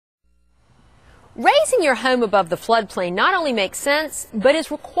Raising your home above the floodplain not only makes sense, but is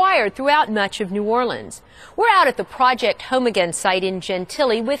required throughout much of New Orleans. We're out at the Project Home Again site in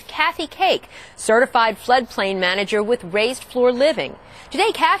Gentilly with Kathy Cake, certified floodplain manager with Raised Floor Living.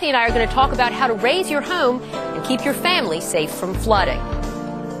 Today, Kathy and I are going to talk about how to raise your home and keep your family safe from flooding.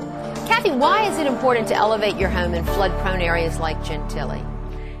 Kathy, why is it important to elevate your home in flood-prone areas like Gentilly?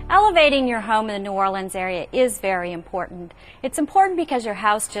 Elevating your home in the New Orleans area is very important. It's important because your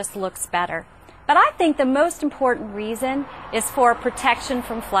house just looks better. But I think the most important reason is for protection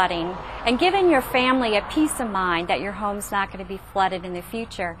from flooding and giving your family a peace of mind that your home's not going to be flooded in the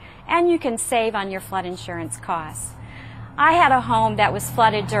future, and you can save on your flood insurance costs. I had a home that was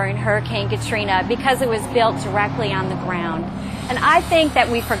flooded during Hurricane Katrina because it was built directly on the ground. And I think that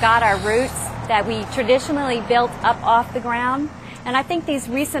we forgot our roots, that we traditionally built up off the ground. And I think these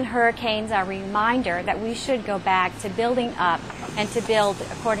recent hurricanes are a reminder that we should go back to building up and to build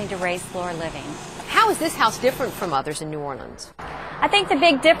according to Raised Floor Living. How is this house different from others in New Orleans? I think the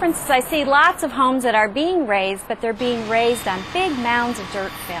big difference is I see lots of homes that are being raised, but they're being raised on big mounds of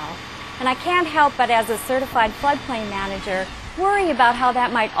dirt fill. And I can't help but, as a certified floodplain manager, worry about how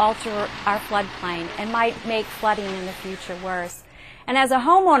that might alter our floodplain and might make flooding in the future worse. And as a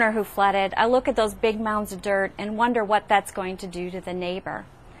homeowner who flooded, I look at those big mounds of dirt and wonder what that's going to do to the neighbor.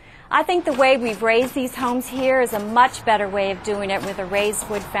 I think the way we've raised these homes here is a much better way of doing it with a raised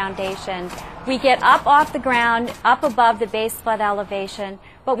wood foundation. We get up off the ground, up above the base flood elevation,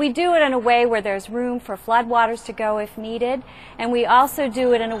 but we do it in a way where there's room for floodwaters to go if needed, and we also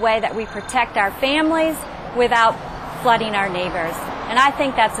do it in a way that we protect our families without flooding our neighbors. And I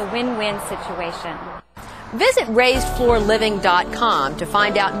think that's a win-win situation. Visit RaisedFloorLiving.com to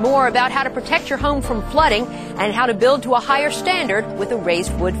find out more about how to protect your home from flooding and how to build to a higher standard with a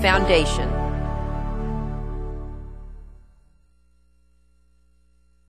raised wood foundation.